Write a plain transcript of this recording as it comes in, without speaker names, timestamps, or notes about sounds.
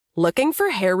Looking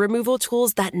for hair removal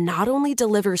tools that not only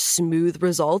deliver smooth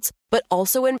results, but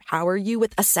also empower you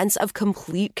with a sense of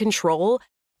complete control?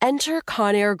 Enter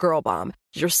Conair Girl Bomb,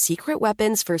 your secret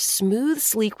weapons for smooth,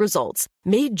 sleek results,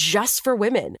 made just for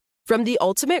women. From the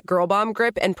ultimate Girl Bomb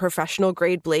grip and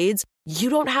professional-grade blades, you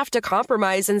don't have to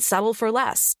compromise and settle for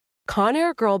less.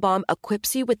 Conair Girl Bomb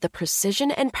equips you with the precision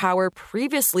and power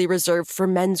previously reserved for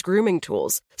men's grooming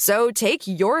tools. So take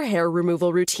your hair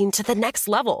removal routine to the next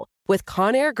level with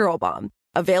Conair Girl Bomb.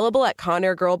 Available at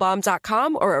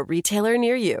ConairGirlBomb.com or a retailer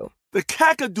near you. The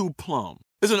Kakadu plum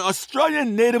is an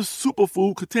Australian native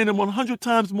superfood containing 100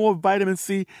 times more vitamin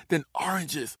C than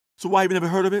oranges. So why have you never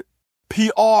heard of it?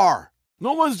 PR.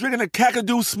 No one's drinking a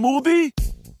Kakadu smoothie?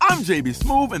 I'm JB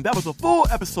Smoove, and that was a full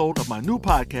episode of my new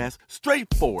podcast,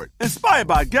 Straightforward, inspired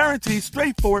by guaranteed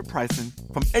straightforward pricing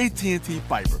from AT&T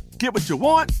Fiber. Get what you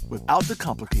want without the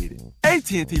complicated.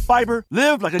 AT&T Fiber,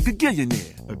 live like a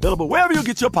gigillionaire. Available wherever you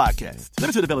get your podcasts.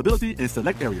 Limited availability in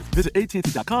select areas. Visit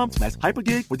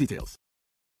AT&T.com/hypergig for details.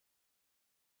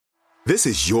 This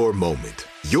is your moment,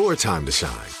 your time to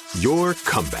shine, your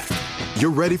comeback.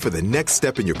 You're ready for the next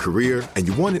step in your career, and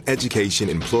you want an education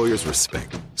employers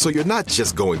respect. So you're not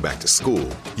just going back to school,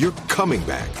 you're coming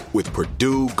back with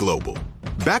Purdue Global.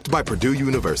 Backed by Purdue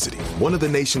University, one of the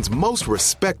nation's most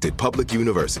respected public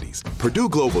universities, Purdue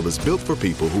Global is built for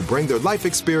people who bring their life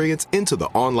experience into the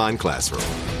online classroom.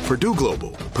 Purdue Global,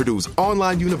 Purdue's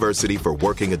online university for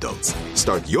working adults.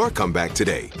 Start your comeback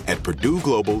today at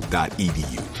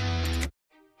purdueglobal.edu.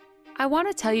 I want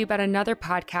to tell you about another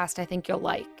podcast I think you'll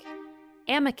like.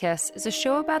 Amicus is a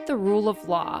show about the rule of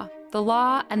law, the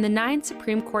law, and the 9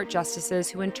 Supreme Court justices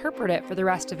who interpret it for the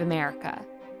rest of America.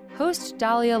 Host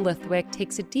Dahlia Lithwick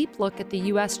takes a deep look at the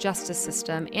U.S. justice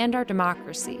system and our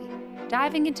democracy,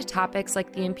 diving into topics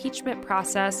like the impeachment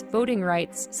process, voting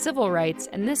rights, civil rights,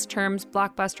 and this term's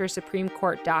blockbuster Supreme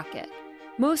Court docket.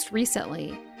 Most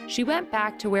recently, she went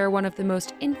back to where one of the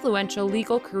most influential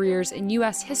legal careers in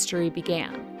U.S. history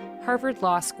began, Harvard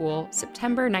Law School,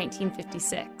 September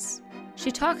 1956.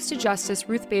 She talks to Justice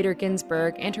Ruth Bader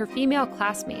Ginsburg and her female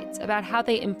classmates about how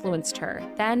they influenced her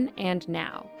then and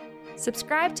now.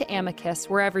 Subscribe to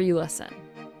Amicus wherever you listen.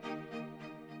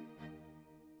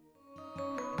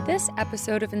 This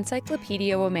episode of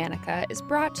Encyclopedia Womanica is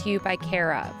brought to you by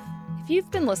Care Of. If you've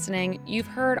been listening, you've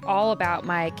heard all about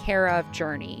my Care Of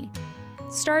journey.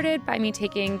 It started by me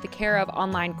taking the Care Of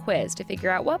online quiz to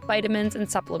figure out what vitamins and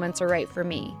supplements are right for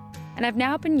me. And I've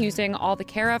now been using all the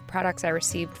Care Of products I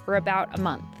received for about a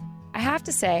month. I have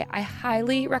to say, I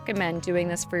highly recommend doing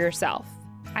this for yourself.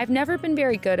 I've never been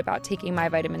very good about taking my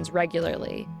vitamins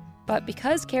regularly, but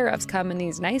because Care Ofs come in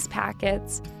these nice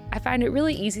packets, I find it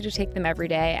really easy to take them every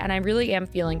day, and I really am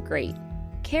feeling great.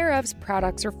 Care Of's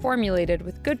products are formulated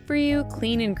with good-for-you,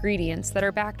 clean ingredients that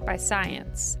are backed by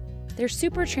science. They're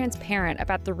super transparent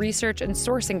about the research and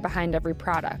sourcing behind every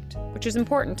product, which is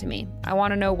important to me. I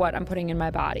want to know what I'm putting in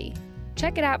my body.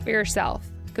 Check it out for yourself.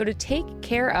 Go to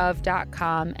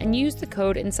takecareof.com and use the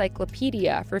code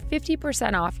encyclopedia for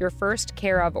 50% off your first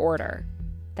Care Of order.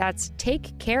 That's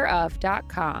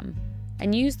takecareof.com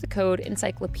and use the code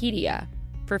encyclopedia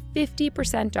for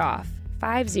 50% off,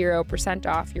 50%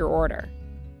 off your order.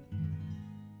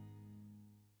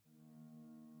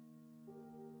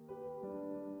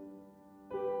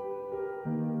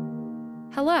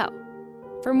 Hello.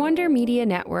 From Wonder Media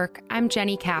Network, I'm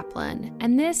Jenny Kaplan,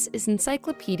 and this is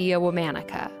Encyclopedia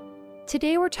Womanica.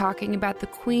 Today we're talking about the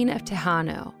Queen of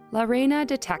Tejano, La Reina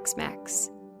de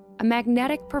Tex-Mex. A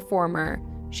magnetic performer,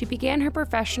 she began her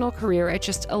professional career at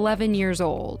just 11 years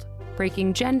old,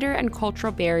 breaking gender and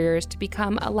cultural barriers to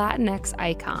become a Latinx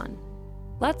icon.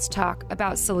 Let's talk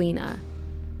about Selena.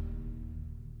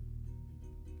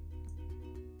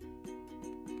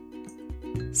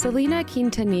 Selena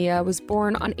Quintanilla was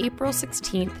born on April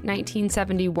 16,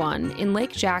 1971, in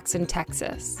Lake Jackson,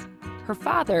 Texas. Her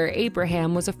father,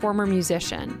 Abraham, was a former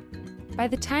musician. By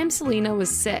the time Selena was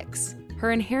 6,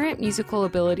 her inherent musical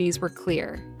abilities were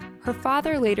clear. Her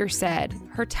father later said,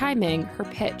 her timing, her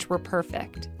pitch were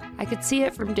perfect. I could see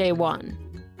it from day one.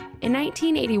 In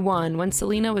 1981, when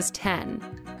Selena was 10,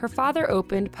 her father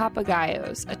opened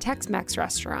Papagayos, a Tex-Mex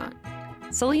restaurant.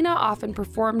 Selena often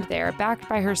performed there, backed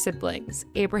by her siblings,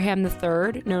 Abraham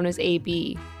III, known as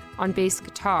AB, on bass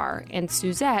guitar, and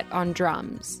Suzette on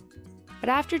drums. But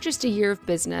after just a year of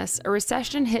business, a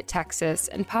recession hit Texas,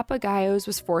 and Papagayos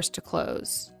was forced to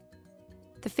close.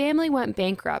 The family went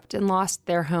bankrupt and lost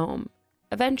their home,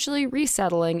 eventually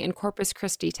resettling in Corpus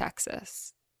Christi,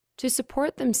 Texas. To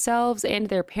support themselves and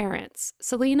their parents,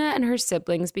 Selena and her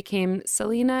siblings became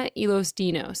Selena y los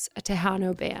Dinos, a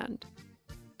Tejano band.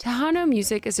 Tejano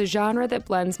music is a genre that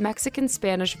blends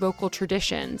Mexican-Spanish vocal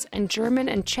traditions and German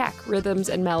and Czech rhythms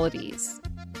and melodies.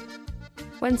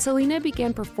 When Selena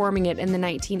began performing it in the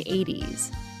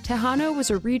 1980s, Tejano was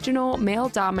a regional,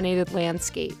 male-dominated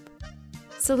landscape.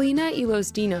 Selena y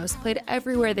Los Dinos played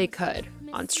everywhere they could,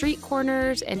 on street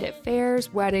corners and at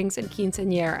fairs, weddings, and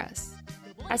quinceañeras.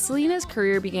 As Selena's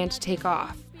career began to take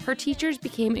off, her teachers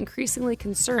became increasingly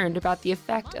concerned about the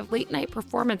effect of late-night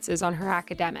performances on her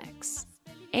academics.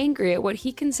 Angry at what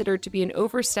he considered to be an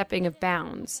overstepping of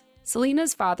bounds,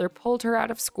 Selena's father pulled her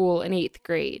out of school in 8th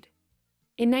grade.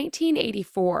 In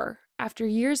 1984, after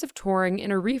years of touring in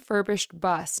a refurbished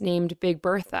bus named Big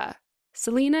Bertha,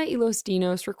 Selena y Los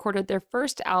Dinos recorded their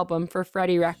first album for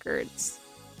Freddie Records.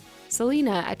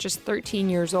 Selena, at just 13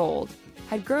 years old,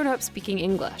 had grown up speaking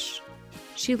English.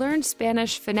 She learned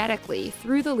Spanish phonetically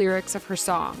through the lyrics of her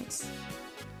songs.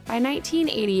 By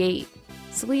 1988,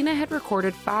 Selena had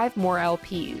recorded 5 more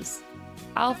LPs: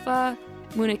 Alpha,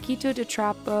 Muñequito de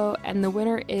Trapo, and the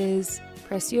winner is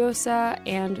Preciosa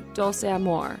and Dulce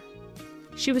Amor.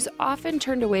 She was often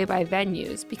turned away by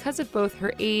venues because of both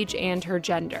her age and her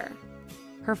gender.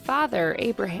 Her father,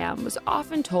 Abraham, was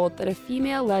often told that a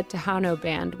female-led Tejano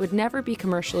band would never be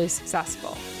commercially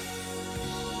successful.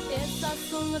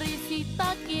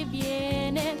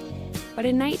 But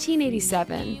in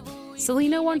 1987,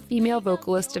 Selena won Female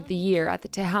Vocalist of the Year at the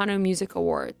Tejano Music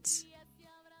Awards.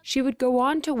 She would go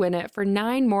on to win it for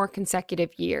 9 more consecutive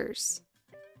years.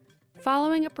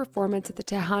 Following a performance at the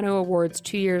Tejano Awards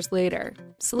 2 years later,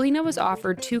 Selena was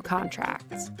offered 2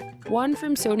 contracts, one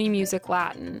from Sony Music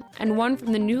Latin and one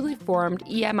from the newly formed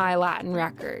EMI Latin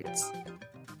Records.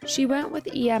 She went with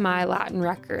EMI Latin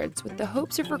Records with the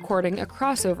hopes of recording a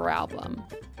crossover album.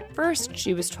 First,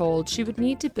 she was told she would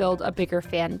need to build a bigger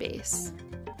fan base.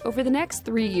 Over the next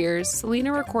 3 years,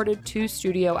 Selena recorded 2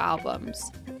 studio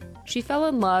albums. She fell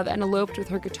in love and eloped with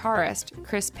her guitarist,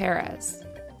 Chris Perez.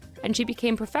 And she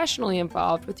became professionally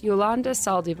involved with Yolanda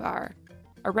Saldivar,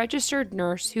 a registered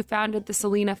nurse who founded the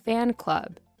Selena Fan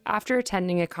Club after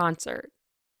attending a concert.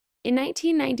 In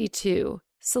 1992,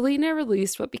 Selena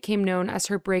released what became known as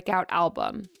her breakout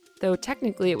album, though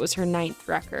technically it was her 9th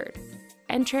record,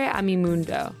 Entre a mi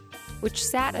Mundo, which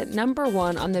sat at number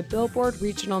 1 on the Billboard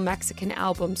Regional Mexican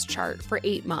Albums chart for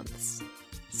 8 months.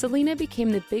 Selena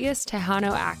became the biggest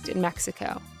Tejano act in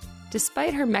Mexico.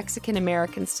 Despite her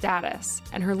Mexican-American status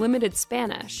and her limited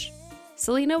Spanish,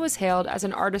 Selena was hailed as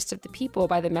an artist of the people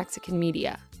by the Mexican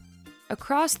media.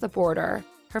 Across the border,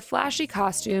 her flashy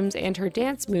costumes and her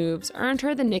dance moves earned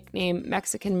her the nickname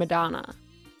Mexican Madonna.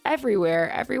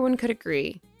 Everywhere, everyone could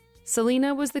agree,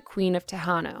 Selena was the queen of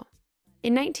Tejano.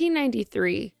 In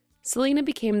 1993, Selena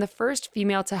became the first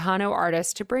female Tejano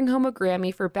artist to bring home a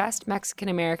Grammy for Best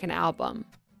Mexican-American Album.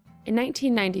 In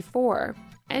 1994,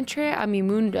 Entre a mi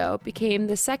Mundo became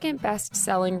the second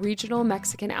best-selling regional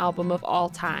Mexican album of all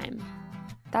time.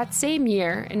 That same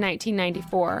year, in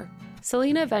 1994,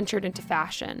 Selena ventured into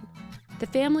fashion. The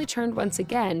family turned once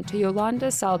again to Yolanda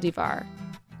Saldivar,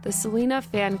 the Selena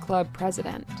Fan Club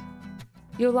president.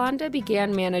 Yolanda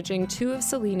began managing 2 of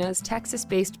Selena's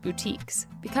Texas-based boutiques,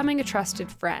 becoming a trusted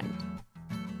friend.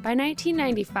 By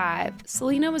 1995,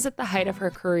 Selena was at the height of her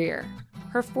career.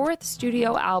 Her 4th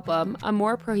studio album,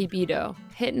 Amor Prohibido,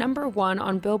 hit number 1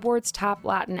 on Billboard's top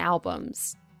Latin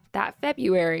albums. That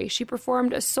February, she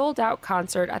performed a sold-out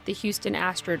concert at the Houston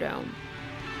Astrodome.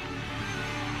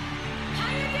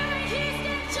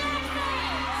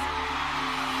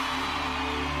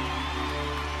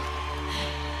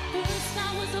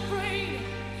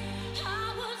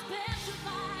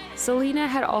 Selena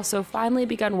had also finally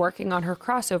begun working on her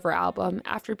crossover album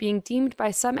after being deemed by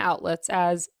some outlets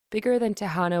as bigger than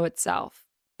Tejano itself.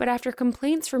 But after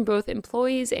complaints from both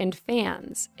employees and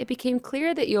fans, it became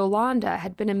clear that Yolanda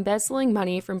had been embezzling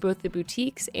money from both the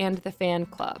boutiques and the fan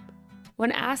club.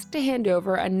 When asked to hand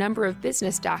over a number of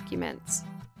business documents,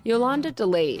 Yolanda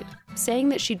delayed, saying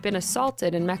that she'd been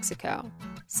assaulted in Mexico.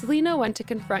 Selena went to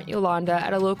confront Yolanda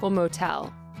at a local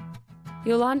motel.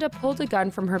 Yolanda pulled a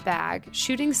gun from her bag,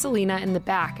 shooting Selena in the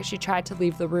back as she tried to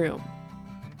leave the room.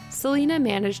 Selena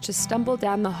managed to stumble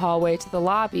down the hallway to the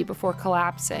lobby before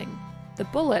collapsing. The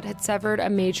bullet had severed a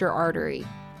major artery.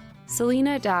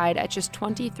 Selena died at just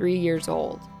 23 years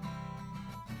old.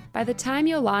 By the time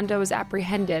Yolanda was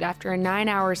apprehended after a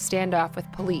 9-hour standoff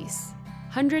with police,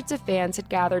 hundreds of fans had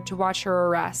gathered to watch her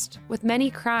arrest, with many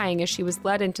crying as she was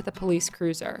led into the police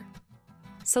cruiser.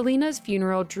 Selena's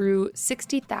funeral drew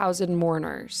 60,000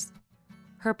 mourners.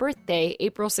 Her birthday,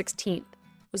 April 16th,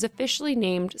 was officially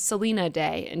named Selena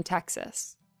Day in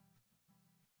Texas.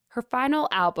 Her final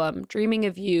album, Dreaming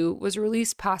of You, was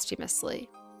released posthumously.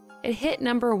 It hit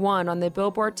number 1 on the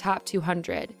Billboard Top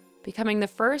 200, becoming the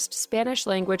first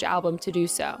Spanish-language album to do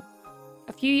so.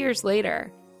 A few years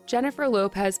later, Jennifer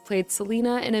Lopez played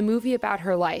Selena in a movie about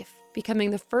her life,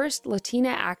 becoming the first Latina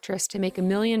actress to make $1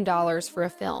 million for a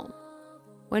film.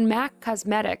 When MAC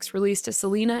Cosmetics released a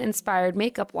Selena-inspired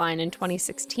makeup line in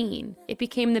 2016, it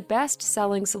became the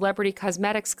best-selling celebrity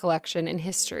cosmetics collection in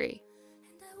history.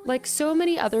 Like so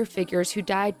many other figures who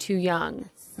died too young,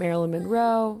 Marilyn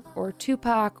Monroe, or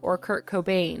Tupac, or Kurt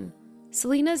Cobain,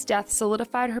 Selena's death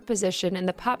solidified her position in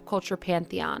the pop culture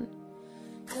pantheon.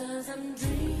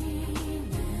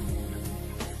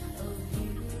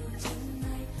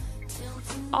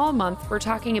 All month, we're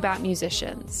talking about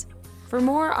musicians. For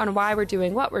more on why we're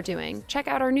doing what we're doing, check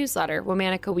out our newsletter,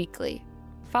 Womanica Weekly.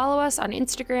 Follow us on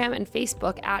Instagram and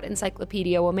Facebook at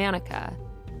Encyclopedia Womanica,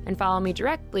 and follow me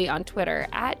directly on Twitter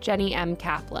at Jenny M.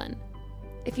 Kaplan.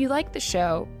 If you like the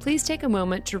show, please take a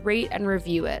moment to rate and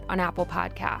review it on Apple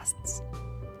Podcasts.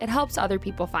 It helps other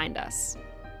people find us.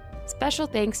 Special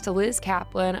thanks to Liz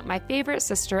Kaplan, my favorite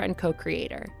sister and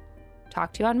co-creator.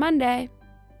 Talk to you on Monday.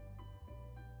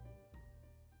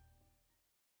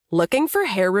 Looking for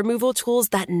hair removal tools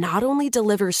that not only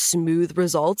deliver smooth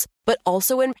results, but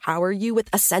also empower you with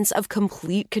a sense of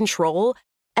complete control?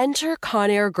 Enter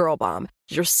Conair Girl Bomb,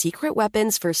 your secret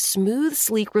weapons for smooth,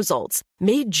 sleek results,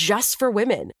 made just for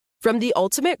women. From the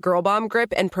ultimate Girl Bomb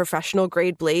grip and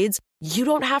professional-grade blades, you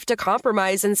don't have to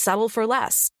compromise and settle for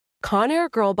less. Conair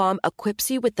Girl Bomb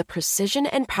equips you with the precision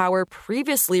and power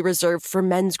previously reserved for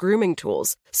men's grooming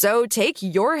tools. So take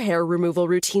your hair removal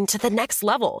routine to the next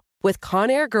level with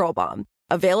Conair Girl Bomb.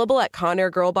 Available at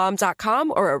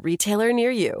ConairGirlBomb.com or a retailer near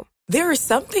you. There are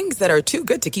some things that are too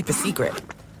good to keep a secret.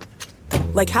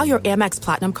 Like how your Amex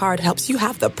Platinum card helps you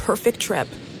have the perfect trip.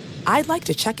 I'd like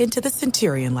to check into the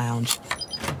Centurion Lounge.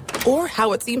 Or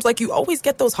how it seems like you always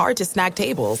get those hard-to-snag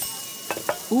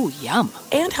tables. Ooh, yum.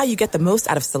 And how you get the most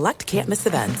out of select can't-miss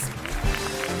events.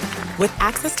 With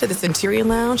access to the Centurion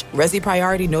Lounge, Resi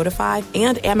Priority Notified,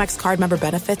 and Amex card member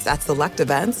benefits at select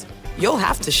events, you'll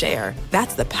have to share.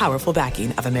 That's the powerful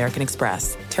backing of American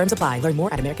Express. Terms apply. Learn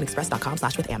more at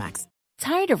americanexpress.com/withAmex.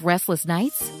 Tired of restless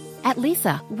nights? At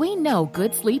Leesa, we know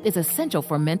good sleep is essential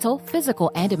for mental,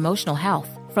 physical, and emotional health.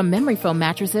 From memory foam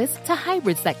mattresses to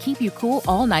hybrids that keep you cool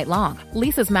all night long,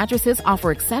 Leesa's mattresses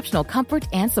offer exceptional comfort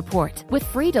and support with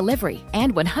free delivery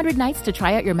and 100 nights to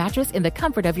try out your mattress in the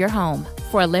comfort of your home.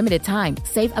 For a limited time,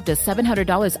 save up to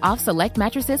 $700 off select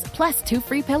mattresses plus 2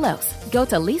 free pillows. Go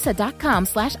to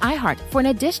leesa.com/iHeart for an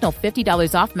additional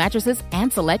 $50 off mattresses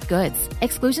and select goods.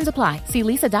 Exclusions apply. See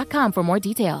leesa.com for more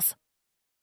details.